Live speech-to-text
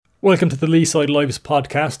Welcome to the Leeside Lives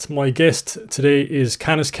podcast. My guest today is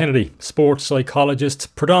Canice Kennedy, sports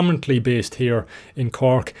psychologist, predominantly based here in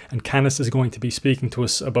Cork. And Canice is going to be speaking to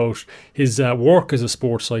us about his work as a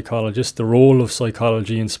sports psychologist, the role of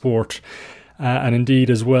psychology in sport, and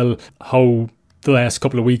indeed as well how the last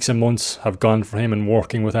couple of weeks and months have gone for him in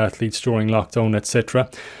working with athletes during lockdown, etc.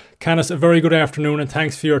 Canice, a very good afternoon and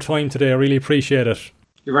thanks for your time today. I really appreciate it.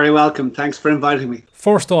 You're very welcome. Thanks for inviting me.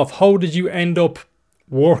 First off, how did you end up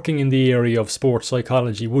working in the area of sports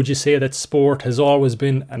psychology? Would you say that sport has always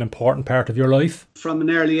been an important part of your life? From an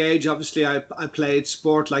early age, obviously, I played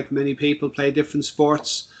sport like many people play different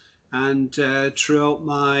sports. And throughout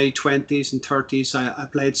my 20s and 30s, I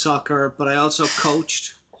played soccer, but I also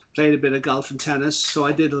coached, played a bit of golf and tennis. So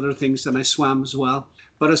I did other things and I swam as well.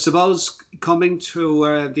 But I suppose coming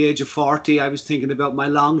to the age of 40, I was thinking about my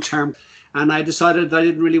long term. And I decided that I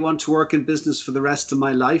didn't really want to work in business for the rest of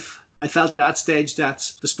my life. I felt at that stage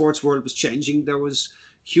that the sports world was changing. There was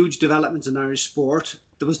huge developments in Irish sport.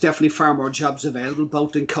 There was definitely far more jobs available,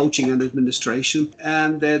 both in coaching and administration.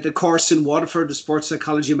 And the course in Waterford, the Sports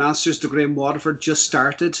Psychology Master's degree in Waterford, just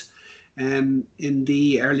started in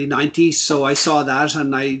the early 90s. So I saw that,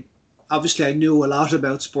 and I knew a lot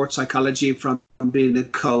about sports psychology from being a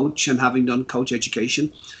coach and having done coach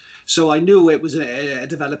education. So I knew it was a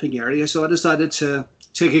developing area. So I decided to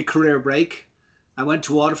take a career break. I went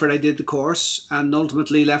to Waterford, I did the course, and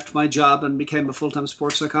ultimately left my job and became a full-time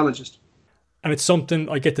sports psychologist. And it's something,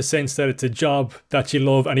 I get the sense that it's a job that you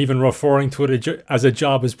love, and even referring to it as a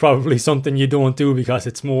job is probably something you don't do because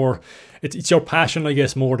it's your passion, I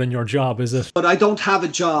guess, more than your job, is it? But I don't have a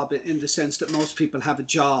job in the sense that most people have a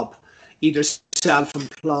job, either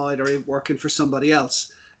self-employed or working for somebody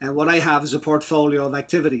else. And what I have is a portfolio of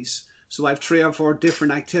activities. So I have 3 or 4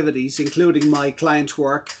 different activities, including my client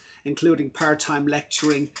work, including part-time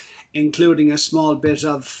lecturing, including a small bit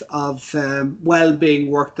of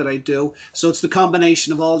well-being work that I do. So it's the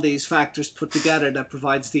combination of all these factors put together that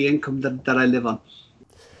provides the income that I live on.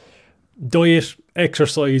 Diet,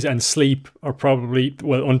 exercise and sleep are probably,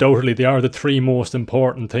 well, undoubtedly they are the 3 most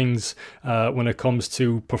important things when it comes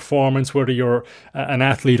to performance, whether you're an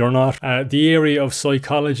athlete or not. The area of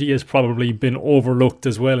psychology has probably been overlooked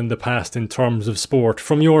as well in the past in terms of sport.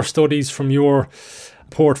 From your studies, from your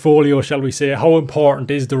portfolio, shall we say, how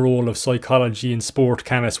important is the role of psychology in sport,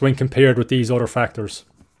 Canice, when compared with these other factors?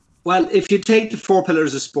 Well, if you take the 4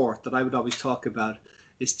 pillars of sport that I would always talk about,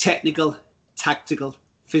 is technical, tactical,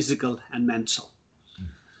 physical and mental.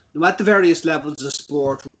 Now at the various levels of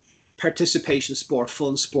sport, participation sport,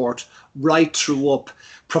 fun sport, right through up,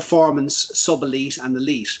 performance, sub-elite and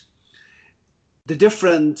elite, the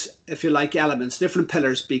different, if you like, elements, different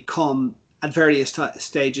pillars become at various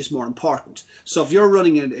stages more important. So if you're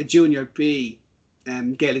running a junior B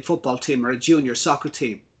Gaelic football team or a junior soccer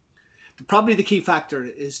team, probably the key factor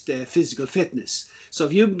is the physical fitness. So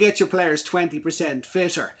if you can get your players 20%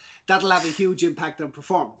 fitter, that'll have a huge impact on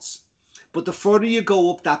performance. But the further you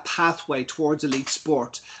go up that pathway towards elite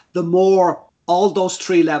sport, the more all those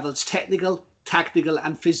 3 levels, technical, tactical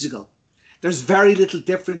and physical, there's very little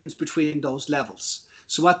difference between those levels.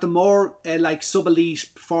 So at the more like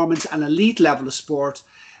sub-elite performance and elite level of sport,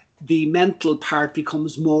 the mental part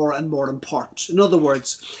becomes more and more important. In other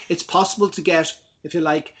words, it's possible to get, if you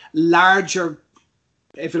like, larger,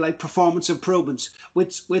 if you like, performance improvements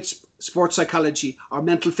with sports psychology or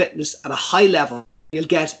mental fitness at a high level you'll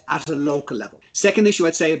get at a local level. Second issue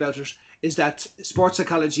I'd say about it is that sports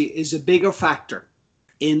psychology is a bigger factor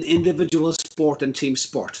in individual sport and team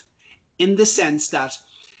sport, in the sense that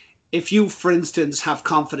if you, for instance, have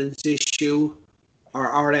confidence issue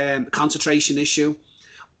or concentration issue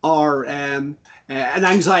or an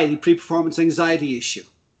anxiety, pre-performance anxiety issue,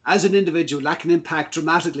 as an individual, that can impact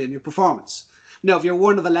dramatically on your performance. Now, if you're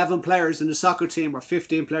one of 11 players in the soccer team or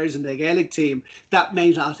 15 players in the Gaelic team, that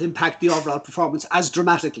may not impact the overall performance as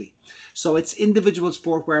dramatically. So it's individual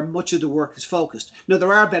sport where much of the work is focused. Now,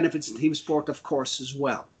 there are benefits in team sport, of course, as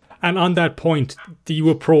well. And on that point, do you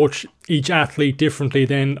approach each athlete differently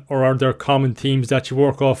then, or are there common themes that you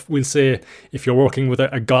work off? We'll say if you're working with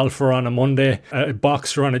a golfer on a Monday, a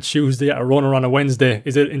boxer on a Tuesday, a runner on a Wednesday,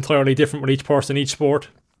 is it entirely different with each person, each sport?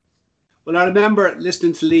 Well, I remember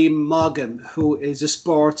listening to Liam Morgan, who is a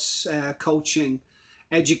sports coaching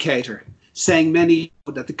educator, saying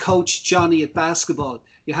that the coach Johnny at basketball,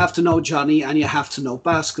 you have to know Johnny and you have to know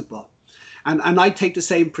basketball. And I take the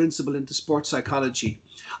same principle into sports psychology.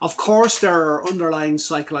 Of course, there are underlying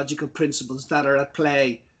psychological principles that are at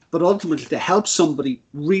play, but ultimately to help somebody,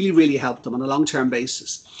 really help them on a long-term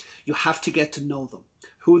basis, you have to get to know them,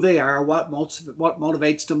 who they are, what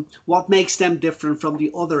motivates them, what makes them different from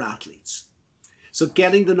the other athletes. So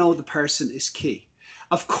getting to know the person is key.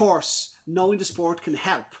 Of course, knowing the sport can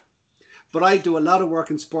help, but I do a lot of work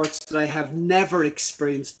in sports that I have never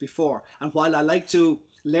experienced before. And while I like to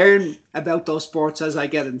learn about those sports as I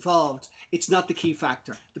get involved, it's not the key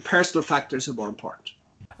factor. The personal factors are more important.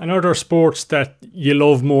 And are there sports that you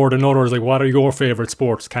love more than others? Like, what are your favourite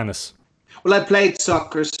sports, Canice? Well, I played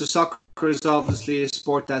soccer, so soccer is obviously a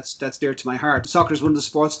sport that's dear to my heart. Soccer is one of the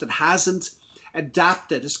sports that hasn't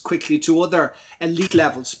adapted as quickly to other elite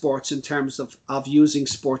level sports in terms of using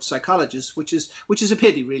sports psychologists, which is a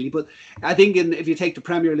pity, really. But I think if you take the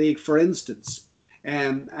Premier League, for instance,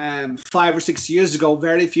 5 or 6 years ago,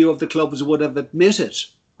 very few of the clubs would have admitted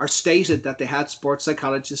or stated that they had sports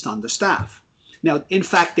psychologists on their staff. Now, in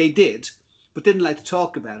fact, they did, but didn't like to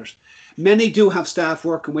talk about it. Many do have staff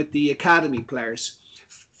working with the academy players.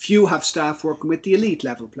 Few have staff working with the elite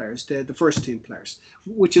level players, the first team players,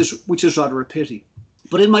 which is rather a pity.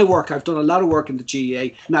 But in my work, I've done a lot of work in the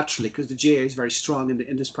GAA, naturally, because the GAA is very strong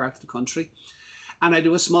in this part of the country. And I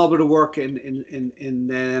do a small bit of work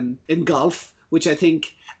in golf, which I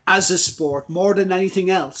think, as a sport, more than anything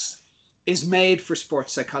else, is made for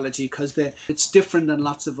sports psychology because it's different than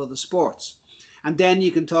lots of other sports. And then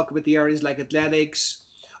you can talk about the areas like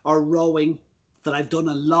athletics or rowing that I've done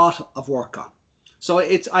a lot of work on. So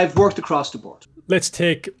I've worked across the board. Let's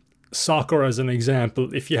take soccer as an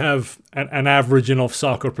example. If you have an average enough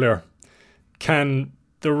soccer player, can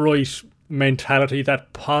the right mentality,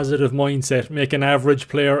 that positive mindset, make an average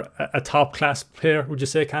player a top class player, would you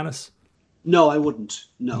say, Canice? No, I wouldn't.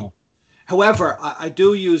 No. However, I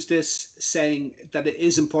do use this saying that it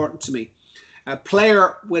is important to me. A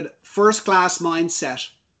player with first class mindset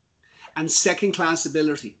and second class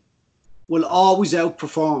ability will always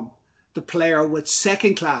outperform the player with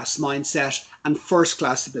second class mindset and first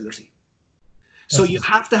class ability. So you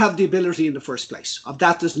have to have the ability in the first place. Of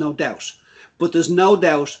that, there's no doubt. But there's no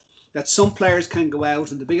doubt that some players can go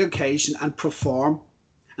out on the big occasion and perform,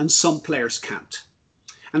 and some players can't.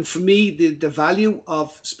 And for me, the value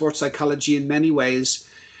of sports psychology in many ways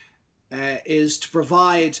is to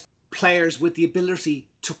provide players with the ability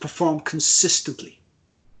to perform consistently.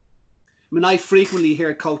 I mean, I frequently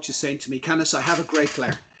hear coaches saying to me, Canice, I have a great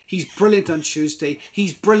player. He's brilliant on Tuesday,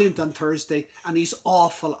 he's brilliant on Thursday, and he's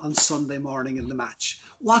awful on Sunday morning in the match.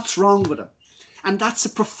 What's wrong with him? And that's a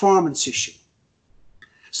performance issue.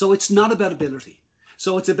 So it's not about ability.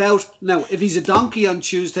 So it's about, now, if he's a donkey on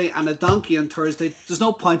Tuesday and a donkey on Thursday, there's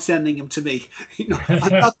no point sending him to me.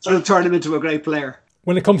 I'm not going to turn him into a great player.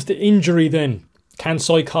 When it comes to injury then, can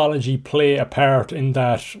psychology play a part in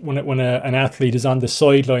that when an athlete is on the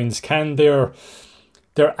sidelines? Can their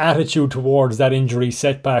attitude towards that injury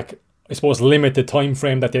setback, I suppose, limit the time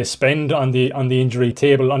frame that they spend on the injury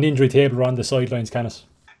table or on the sidelines, Canice?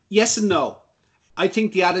 Yes and no. I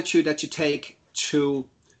think the attitude that you take to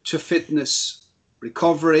fitness,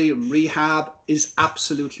 recovery and rehab is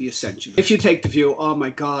absolutely essential. If you take the view, oh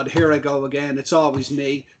my God, here I go again, it's always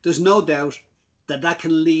me, there's no doubt that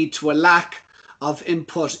can lead to a lack of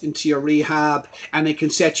input into your rehab, and it can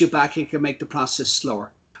set you back, it can make the process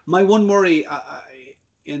slower. My one worry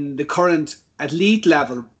in the current elite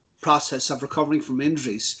level process of recovering from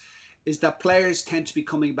injuries is that players tend to be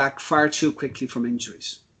coming back far too quickly from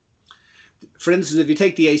injuries. For instance, if you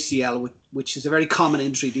take the ACL, which is a very common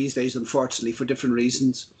injury these days, unfortunately, for different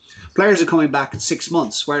reasons, players are coming back in 6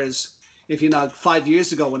 months, whereas if 5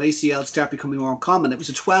 years ago when ACL started becoming more common, it was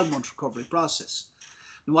a 12-month recovery process.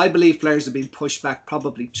 Now, I believe players are being pushed back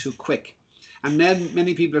probably too quick. And then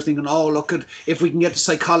many people are thinking, oh, look, if we can get the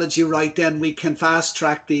psychology right, then we can fast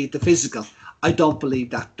track the physical. I don't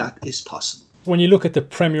believe that is possible. When you look at the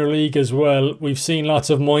Premier League as well, we've seen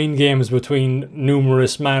lots of mind games between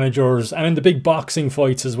numerous managers, and in the big boxing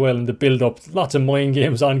fights as well, in the build-up, lots of mind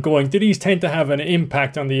games ongoing. Do these tend to have an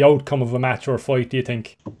impact on the outcome of a match or a fight, do you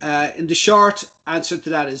think? In the short answer to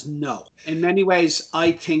that is no. In many ways,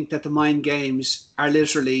 I think that the mind games are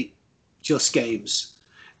literally just games.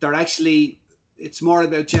 They're actually, it's more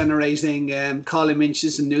about generating column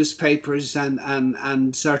inches in newspapers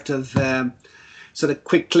and sort of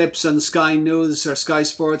quick clips on Sky News or Sky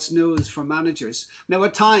Sports News for managers. Now,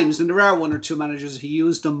 at times, and there are one or two managers who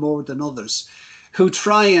use them more than others, who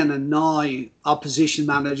try and annoy opposition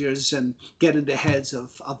managers and get in the heads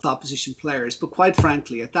of opposition players. But quite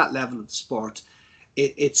frankly, at that level of the sport,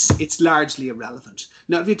 it's largely irrelevant.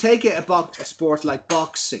 Now, if you take a sport like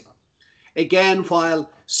boxing, again,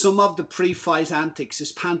 while some of the pre-fight antics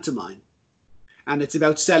is pantomime, and it's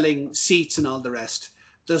about selling seats and all the rest,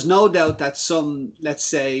 there's no doubt that some, let's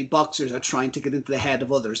say, boxers are trying to get into the head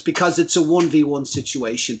of others because it's a 1v1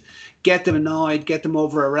 situation. Get them annoyed, get them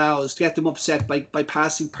over aroused, get them upset by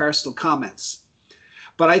passing personal comments.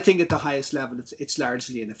 But I think at the highest level, it's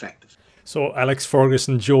largely ineffective. So Alex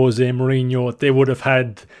Ferguson, Jose Mourinho, they would have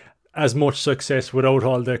had as much success without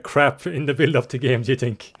all the crap in the build-up to games, you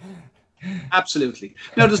think? Absolutely.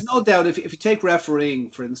 Now, there's no doubt if you take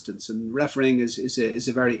refereeing, for instance, and refereeing is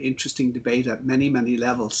a very interesting debate at many, many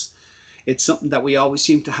levels. It's something that we always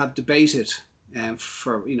seem to have debated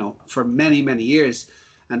for many, many years.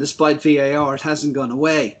 And despite VAR, it hasn't gone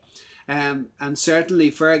away. And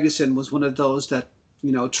certainly Ferguson was one of those that,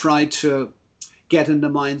 tried to get in the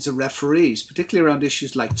minds of referees, particularly around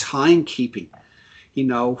issues like timekeeping,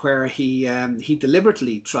 where he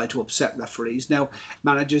deliberately tried to upset referees. Now,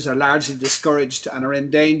 managers are largely discouraged and are in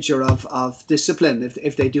danger of discipline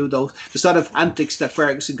if they do the sort of antics that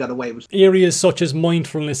Ferguson got away with. Areas such as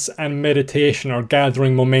mindfulness and meditation are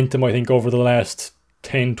gathering momentum, I think, over the last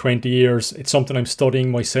 10, 20 years. It's something I'm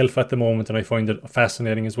studying myself at the moment, and I find it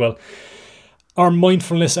fascinating as well. Are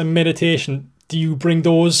mindfulness and meditation, do you bring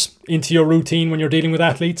those into your routine when you're dealing with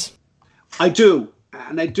athletes? I do.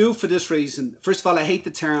 And I do for this reason. First of all, I hate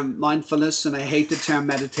the term mindfulness and I hate the term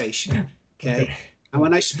meditation. Okay. And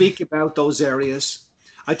when I speak about those areas,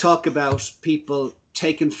 I talk about people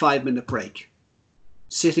taking 5-minute break,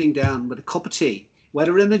 sitting down with a cup of tea,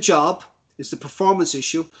 whether in a job, it's the performance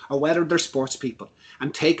issue, or whether they're sports people,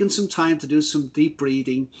 and taking some time to do some deep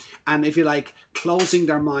breathing and, if you like, closing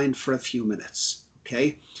their mind for a few minutes.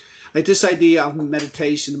 Okay. Like this idea of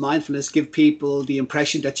meditation, mindfulness, give people the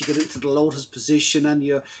impression that you get into the lotus position and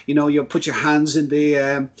you put your hands in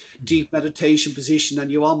the deep meditation position and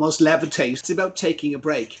you almost levitate. It's about taking a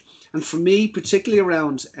break. And for me, particularly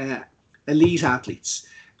around elite athletes,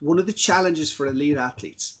 one of the challenges for elite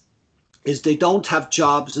athletes is they don't have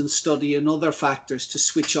jobs and study and other factors to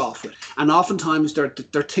switch off with. And oftentimes they're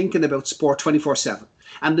thinking about sport 24/7.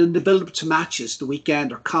 And in the build-up to matches, the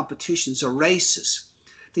weekend or competitions or races,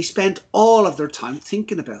 they spend all of their time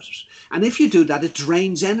thinking about it. And if you do that, it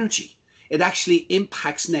drains energy. It actually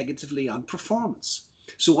impacts negatively on performance.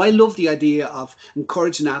 So I love the idea of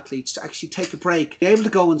encouraging athletes to actually take a break, be able to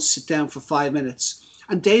go and sit down for 5 minutes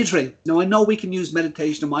and daydream. Now, I know we can use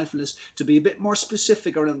meditation and mindfulness to be a bit more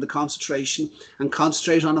specific around the concentration and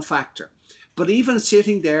concentrate on a factor. But even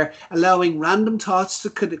sitting there, allowing random thoughts to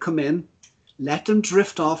come in, let them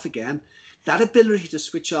drift off again, that ability to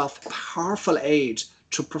switch off, powerful aid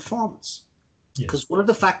to performance. Because one of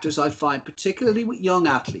the factors I find, particularly with young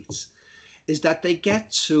athletes, is that they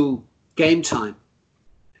get to game time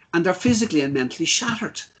and they're physically and mentally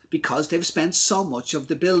shattered because they've spent so much of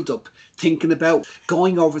the build-up thinking about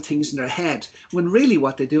going over things in their head, when really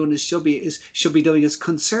what they're doing should be doing is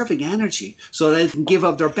conserving energy so they can give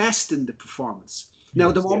of their best in the performance.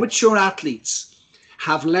 Now, the more mature athletes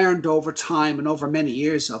have learned over time and over many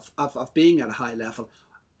years of being at a high level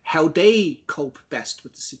how they cope best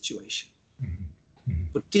with the situation.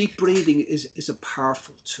 But deep breathing is a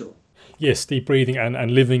powerful tool. Yes, deep breathing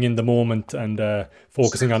and living in the moment and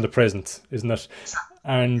focusing on the present, isn't it?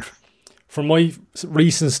 And from my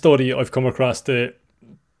recent study, I've come across the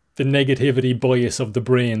negativity bias of the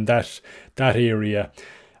brain, that area.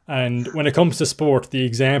 And when it comes to sport, the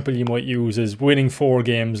example you might use is winning 4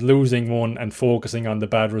 games, losing 1 and focusing on the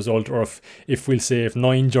bad result. Or if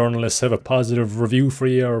 9 journalists have a positive review for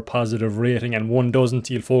you or positive rating and 1 doesn't,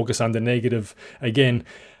 you'll focus on the negative again.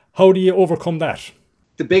 How do you overcome that?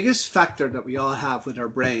 The biggest factor that we all have with our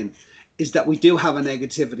brain is that we do have a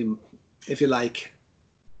negativity, if you like,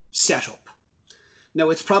 setup. Now,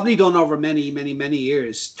 it's probably done over many, many, many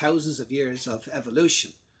years, thousands of years of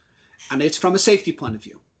evolution. And it's from a safety point of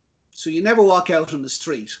view. So you never walk out on the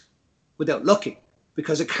street without looking,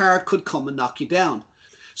 because a car could come and knock you down.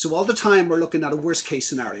 So all the time we're looking at a worst case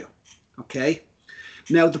scenario. Okay.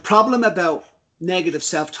 Now, the problem about negative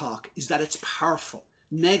self-talk is that it's powerful.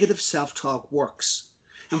 Negative self-talk works.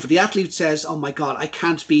 And for the athlete who says, oh my God, I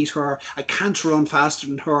can't beat her, I can't run faster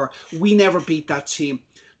than her, we never beat that team,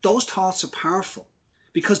 those thoughts are powerful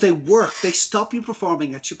because they work. They stop you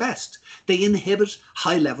performing at your best. They inhibit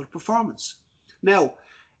high-level performance. Now,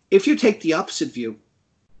 if you take the opposite view,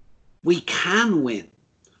 we can win.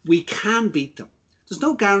 We can beat them. There's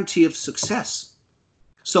no guarantee of success.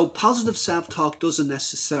 So positive self-talk doesn't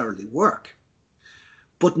necessarily work.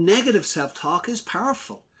 But negative self-talk is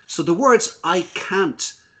powerful. So the words I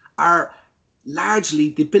can't are largely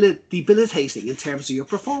debilitating in terms of your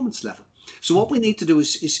performance level. So what we need to do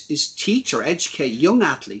is teach or educate young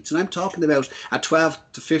athletes, and I'm talking about at 12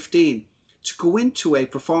 to 15, to go into a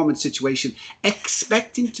performance situation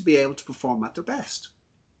expecting to be able to perform at their best.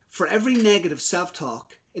 For every negative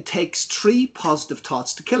self-talk, it takes 3 positive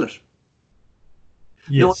thoughts to kill it.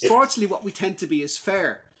 Yes. Now, unfortunately, what we tend to be is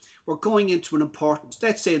fair. We're going into an important,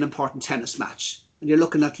 let's say an important tennis match. and you're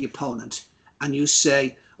looking at the opponent and you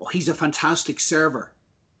say, oh, he's a fantastic server,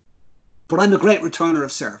 but I'm a great returner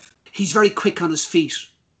of serve. He's very quick on his feet,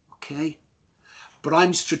 okay? But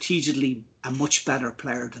I'm strategically a much better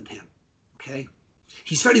player than him, okay?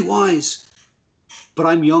 He's very wise, but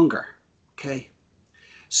I'm younger, okay?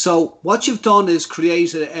 So what you've done is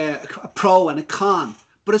create a pro and a con,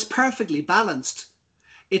 but it's perfectly balanced.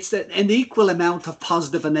 It's an equal amount of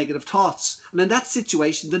positive and negative thoughts. And in that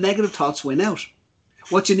situation, the negative thoughts win out.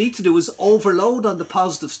 What you need to do is overload on the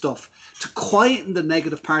positive stuff to quieten the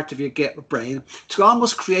negative part of your brain, to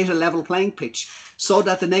almost create a level playing pitch so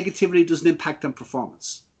that the negativity doesn't impact on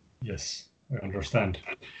performance. Yes, I understand.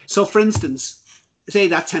 So for instance, say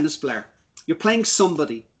that tennis player, you're playing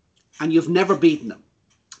somebody and you've never beaten them,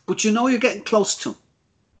 but you know you're getting close to him,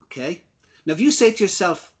 okay? Now, if you say to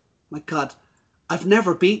yourself, my God, I've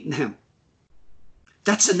never beaten him,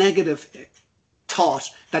 that's a negative thought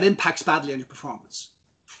that impacts badly on your performance.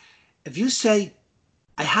 If you say,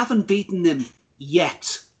 I haven't beaten him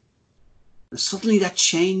yet, and suddenly that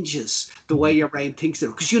changes the way your brain thinks it,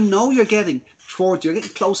 because you know you're getting towards, you're getting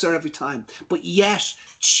closer every time, but yet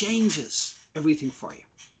changes everything for you.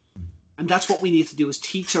 And that's what we need to do, is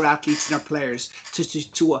teach our athletes and our players to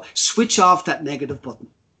switch off that negative button.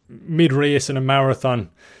 Mid-race in a marathon,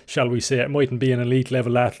 shall we say, it mightn't be an elite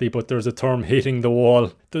level athlete, but there's a term, hitting the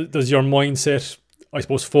wall. Does your mindset, I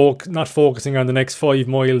suppose, not focusing on the next 5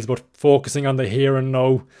 miles, but focusing on the here and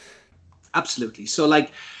now? Absolutely. So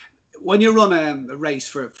like when you run a race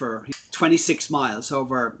for 26 miles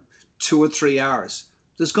over 2 or 3 hours,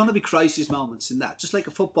 there's going to be crisis moments in that. Just like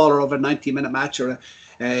a footballer over a 90-minute match or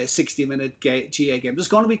a 60-minute GA game. There's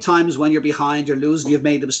going to be times when you're behind, you're losing, you've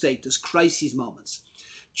made a mistake. There's crisis moments.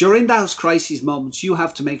 During those crisis moments, you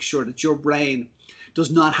have to make sure that your brain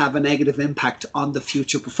does not have a negative impact on the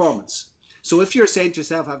future performance. So if you're saying to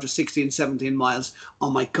yourself after 16, 17 miles, oh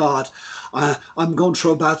my God, I'm going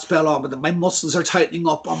through a bad spell on, but my muscles are tightening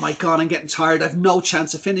up. Oh my God, I'm getting tired. I've no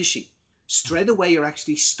chance of finishing. Straight away, you're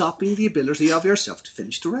actually stopping the ability of yourself to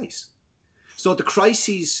finish the race. So the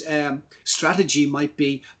crisis strategy might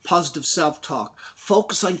be positive self-talk.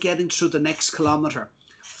 Focus on getting through the next kilometre.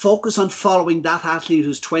 Focus on following that athlete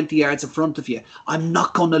who's 20 yards in front of you. I'm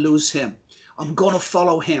not going to lose him. I'm going to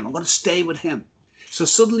follow him. I'm going to stay with him. So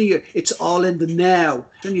suddenly it's all in the now.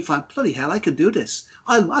 Then you find, bloody hell, I can do this.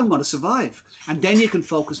 I'm going to survive. And then you can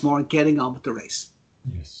focus more on getting on with the race.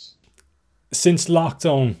 Yes. Since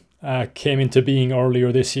lockdown came into being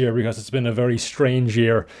earlier this year, because it's been a very strange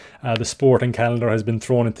year, the sporting calendar has been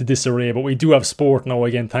thrown into disarray, but we do have sport now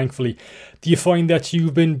again, thankfully. Do you find that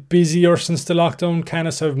you've been busier since the lockdown?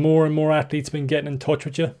 Canice, have more and more athletes been getting in touch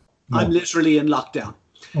with you? No. I'm literally in lockdown.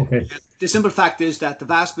 Okay. The simple fact is that the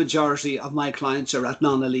vast majority of my clients are at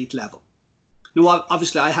non-elite level. Now,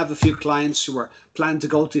 obviously, I have a few clients who are planning to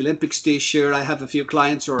go to the Olympics this year. I have a few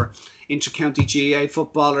clients who are inter-county GA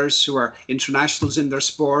footballers, who are internationals in their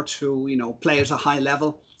sport, who, you know, play at a high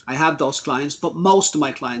level. I have those clients, but most of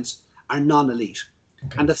my clients are non-elite.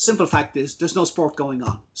 Okay. And the simple fact is there's no sport going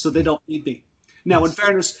on, so they don't need me. Now, in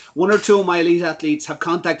fairness, 1 or 2 of my elite athletes have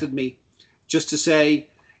contacted me just to say,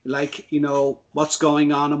 like, you know, what's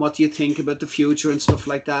going on and what do you think about the future and stuff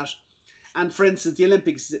like that. And for instance, the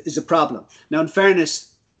Olympics is a problem. Now, in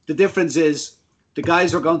fairness, the difference is the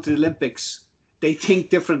guys who are going to the Olympics, they think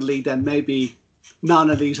differently than maybe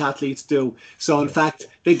non-elite athletes do. So in fact,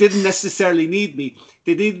 they didn't necessarily need me.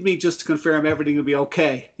 They needed me just to confirm everything would be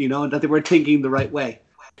okay, you know, and that they were thinking the right way.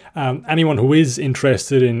 Anyone who is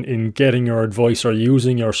interested in getting your advice or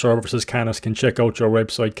using your services, Canice, can check out your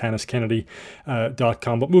website,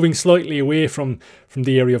 canicekennedy.com. But moving slightly away from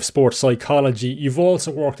the area of sports psychology, you've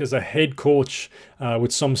also worked as a head coach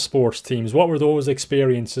with some sports teams. What were those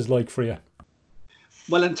experiences like for you?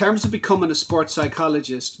 Well, in terms of becoming a sports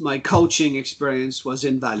psychologist, my coaching experience was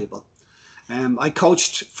invaluable. I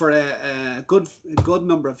coached for a good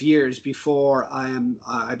number of years before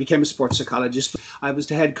I became a sports psychologist. I was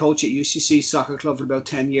the head coach at UCC Soccer Club for about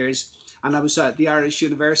 10 years, and I was the Irish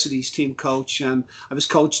University's team coach, and I was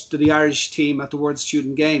coached to the Irish team at the World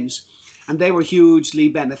Student Games, and they were hugely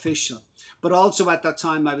beneficial. But also at that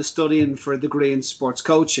time, I was studying for a degree in sports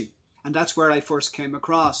coaching, and that's where I first came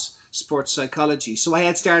across sports psychology. So I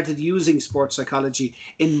had started using sports psychology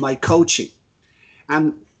in my coaching,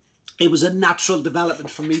 and it was a natural development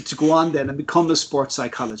for me to go on then and become a sports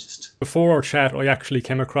psychologist. Before our chat, I actually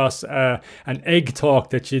came across an egg talk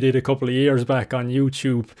that you did a couple of years back on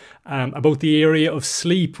YouTube about the area of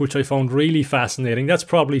sleep, which I found really fascinating. That's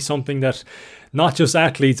probably something that not just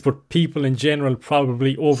athletes, but people in general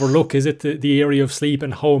probably overlook. Is it the area of sleep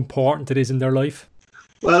and how important it is in their life?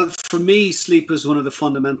 Well, for me, sleep is one of the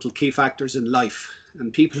fundamental key factors in life.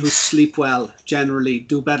 And people who sleep well generally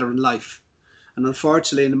do better in life. And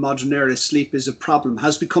unfortunately, in the modern era, sleep is a problem,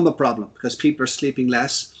 has become a problem because people are sleeping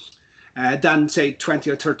less than, say, 20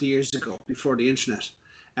 or 30 years ago before the internet.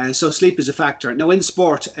 And so sleep is a factor. Now, in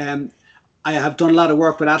sport, I have done a lot of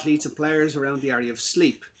work with athletes and players around the area of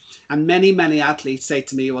sleep. And many, many athletes say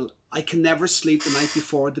to me, well, I can never sleep the night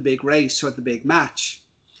before the big race or the big match.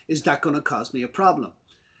 Is that going to cause me a problem?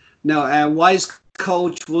 Now, a wise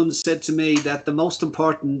coach once said to me that the most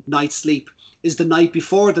important night's sleep is the night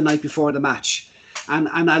before the match. And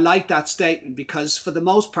I like that statement because for the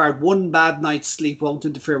most part, one bad night's sleep won't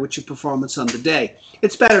interfere with your performance on the day.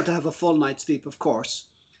 It's better to have a full night's sleep, of course.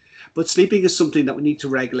 But sleeping is something that we need to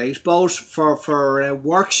regulate, both for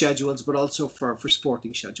work schedules, but also for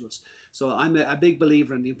sporting schedules. So I'm a big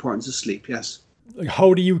believer in the importance of sleep, yes.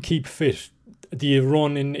 How do you keep fit? Do you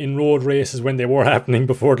run in road races when they were happening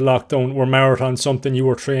before the lockdown? Were marathons something you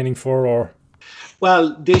were training for? Or?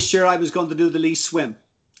 Well, this year I was going to do the Lees swim.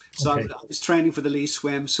 So okay. I was training for the Lees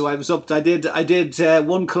swim. So I was up. I did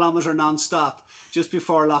 1 kilometre non-stop just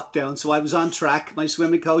before lockdown. So I was on track. My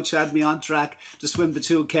swimming coach had me on track to swim the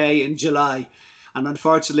 2K in July. And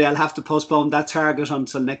unfortunately, I'll have to postpone that target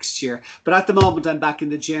until next year. But at the moment, I'm back in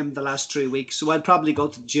the gym the last 3 weeks. So I'll probably go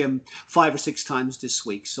to the gym 5 or 6 times this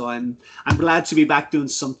week. So I'm glad to be back doing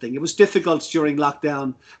something. It was difficult during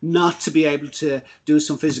lockdown not to be able to do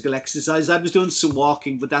some physical exercise. I was doing some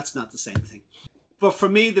walking, but that's not the same thing. But for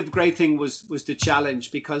me, the great thing was the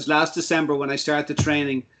challenge, because last December when I started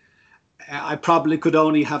training, I probably could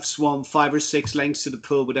only have swum 5 or 6 lengths to the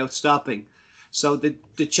pool without stopping. So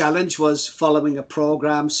the challenge was following a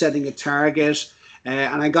program, setting a target,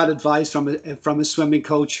 and I got advice from a swimming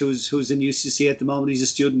coach who's in UCC at the moment. He's a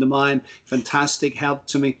student of mine, fantastic help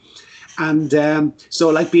to me. And so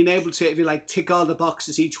like being able to, if you like, tick all the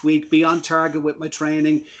boxes each week, be on target with my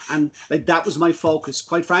training, and like that was my focus.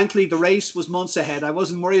 Quite frankly, the race was months ahead. I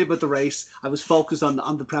wasn't worried about the race. I was focused on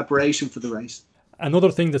the preparation for the race.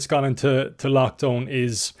 Another thing that's gone into lockdown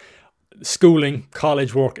is schooling,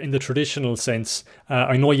 college work in the traditional sense.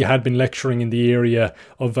 I know you had been lecturing in the area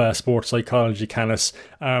of sports psychology, Canice.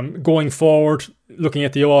 Going forward, looking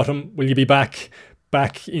at the autumn, will you be back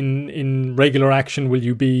in regular action? Will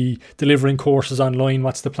you be delivering courses online?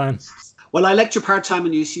 What's the plan? Well, I lecture part-time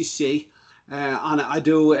in UCC. And I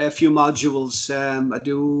do a few modules. I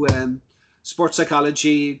do sports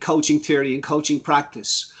psychology, coaching theory and coaching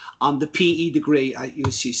practice on the PE degree at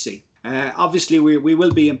UCC. Obviously, we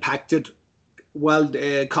will be impacted. Well,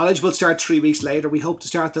 college will start 3 weeks later. We hope to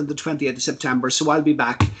start on the 20th of September. So I'll be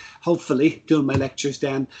back, hopefully, doing my lectures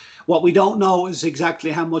then. What we don't know is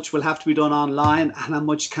exactly how much will have to be done online and how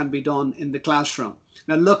much can be done in the classroom.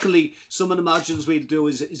 Now, luckily, some of the modules we'll do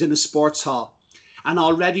is in a sports hall. And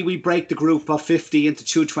already we break the group of 50 into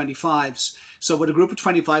 225s. So with a group of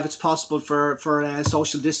 25, it's possible for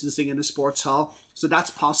social distancing in a sports hall. So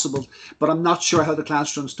that's possible. But I'm not sure how the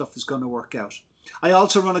classroom stuff is going to work out. I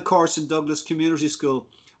also run a course in Douglas Community School,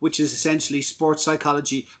 which is essentially sports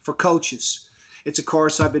psychology for coaches. It's a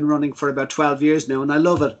course I've been running for about 12 years now, and I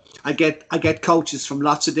love it. I get coaches from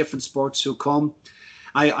lots of different sports who come.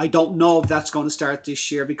 I don't know if that's going to start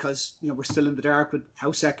this year because we're still in the dark with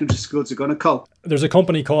how secondary schools are going to cope. There's a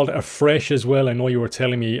company called Afresh as well. I know you were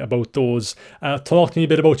telling me about those. Talk to me a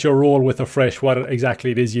bit about your role with Afresh, what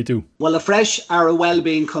exactly it is you do. Well, Afresh are a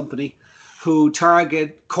wellbeing company who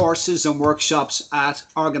target courses and workshops at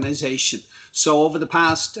organisation. So over the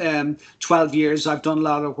past 12 years, I've done a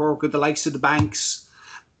lot of work with the likes of the banks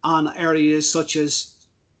on areas such as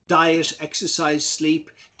diet, exercise, sleep,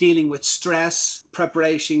 dealing with stress,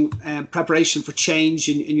 preparation for change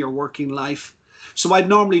in your working life. So I'd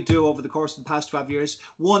normally do, over the course of the past 12 years,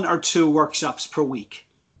 1 or 2 workshops per week.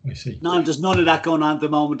 I see. Now, there's none of that going on at the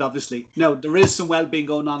moment, obviously. No, there is some well-being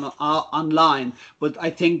going on online, but I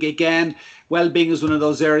think, again, well-being is one of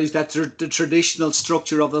those areas that the traditional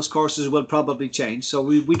structure of those courses will probably change. So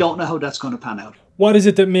we don't know how that's going to pan out. What is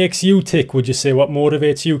it that makes you tick, would you say? What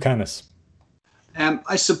motivates you, Canice?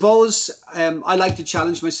 I suppose I like to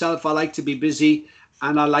challenge myself. I like to be busy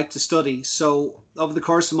and I like to study. So over the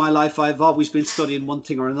course of my life, I've always been studying one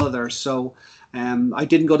thing or another. So I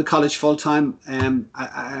didn't go to college full time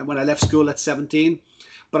when I left school at 17,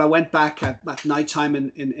 but I went back at night time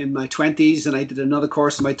in my 20s, and I did another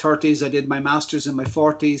course in my 30s. I did my master's in my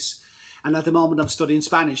 40s. And at the moment I'm studying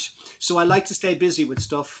Spanish. So I like to stay busy with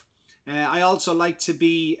stuff. I also like to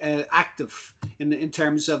be active in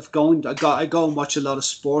terms of going. I go and watch a lot of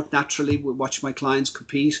sport. Naturally, we watch my clients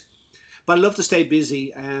compete. But I love to stay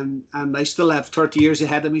busy, and I still have 30 years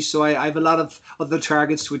ahead of me, so I have a lot of other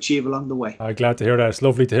targets to achieve along the way. I'm glad to hear that. It's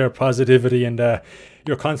lovely to hear positivity, and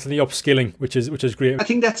you're constantly upskilling, which is great. I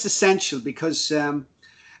think that's essential because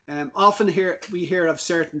often we hear of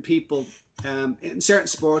certain people in certain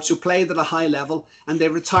sports who played at a high level and they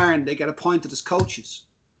retire and they get appointed as coaches.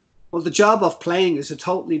 Well, the job of playing is a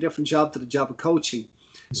totally different job to the job of coaching.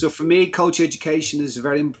 So for me, coach education is a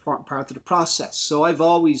very important part of the process. So I've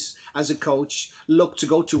always, as a coach, looked to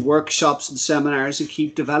go to workshops and seminars and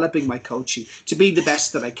keep developing my coaching to be the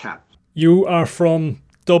best that I can. You are from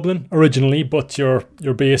Dublin originally, but you're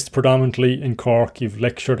based predominantly in Cork. You've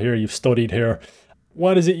lectured here, you've studied here.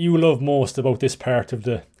 What is it you love most about this part of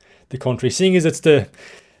the country, seeing as it's the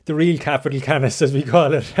real capital, Canice, as we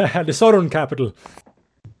call it, the southern capital?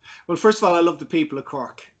 Well, first of all, I love the people of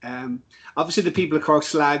Cork. Obviously, the people of Cork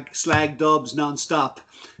slag Dubs non-stop.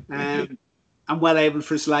 I'm well able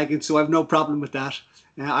for slagging, so I have no problem with that.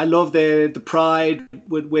 I love the pride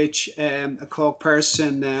with which a Cork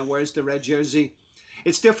person wears the red jersey.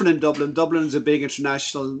 It's different in Dublin. Dublin is a big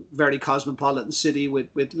international, very cosmopolitan city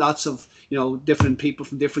with lots of different people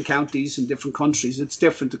from different counties and different countries. It's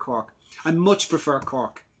different to Cork. I much prefer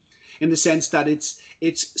Cork in the sense that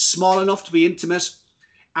it's small enough to be intimate,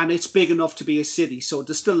 and it's big enough to be a city. So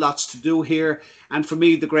there's still lots to do here. And for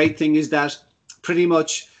me, the great thing is that pretty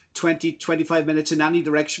much 20, 25 minutes in any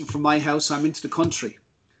direction from my house, I'm into the country.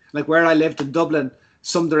 Like where I lived in Dublin,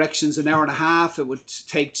 some directions an hour and a half it would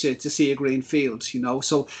take to see a green field,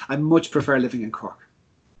 So I much prefer living in Cork.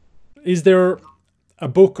 Is there a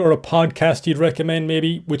book or a podcast you'd recommend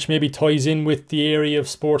which maybe ties in with the area of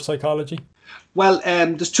sports psychology? Well,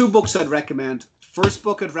 there's two books I'd recommend. First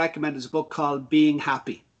book I'd recommend is a book called Being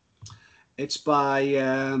Happy. It's by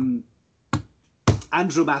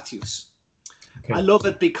Andrew Matthews. Okay. I love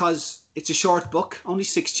it because it's a short book, only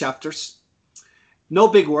 6 chapters, no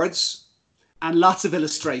big words, and lots of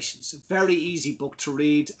illustrations. A very easy book to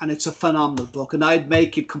read, and it's a phenomenal book. And I'd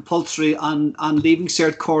make it compulsory on Leaving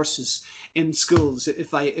Cert courses in schools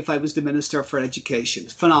if I was the Minister for Education.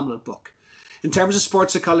 Phenomenal book. In terms of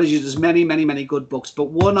sports psychology, there's many, many, many good books,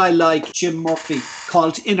 but one I like, Jim Murphy,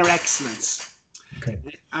 called Inner Excellence. Okay.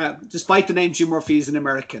 Despite the name, Jim Murphy is an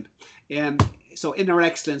American. So Inner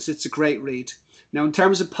Excellence, it's a great read. Now, in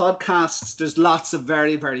terms of podcasts, there's lots of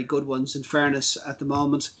very, very good ones, in fairness, at the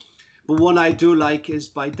moment. But one I do like is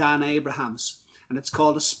by Dan Abrahams, and it's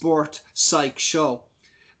called A Sport Psych Show.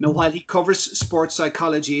 Now, while he covers sports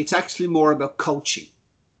psychology, it's actually more about coaching.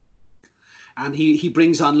 And he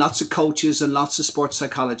brings on lots of coaches and lots of sports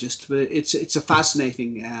psychologists. But it's a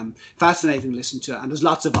fascinating listen to, and there's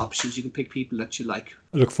lots of options. You can pick people that you like.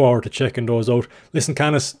 I look forward to checking those out. Listen,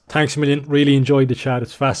 Canice, thanks a million. Really enjoyed the chat.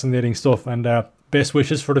 It's fascinating stuff, and best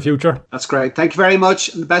wishes for the future. That's great. Thank you very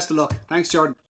much, and the best of luck. Thanks, Jordan.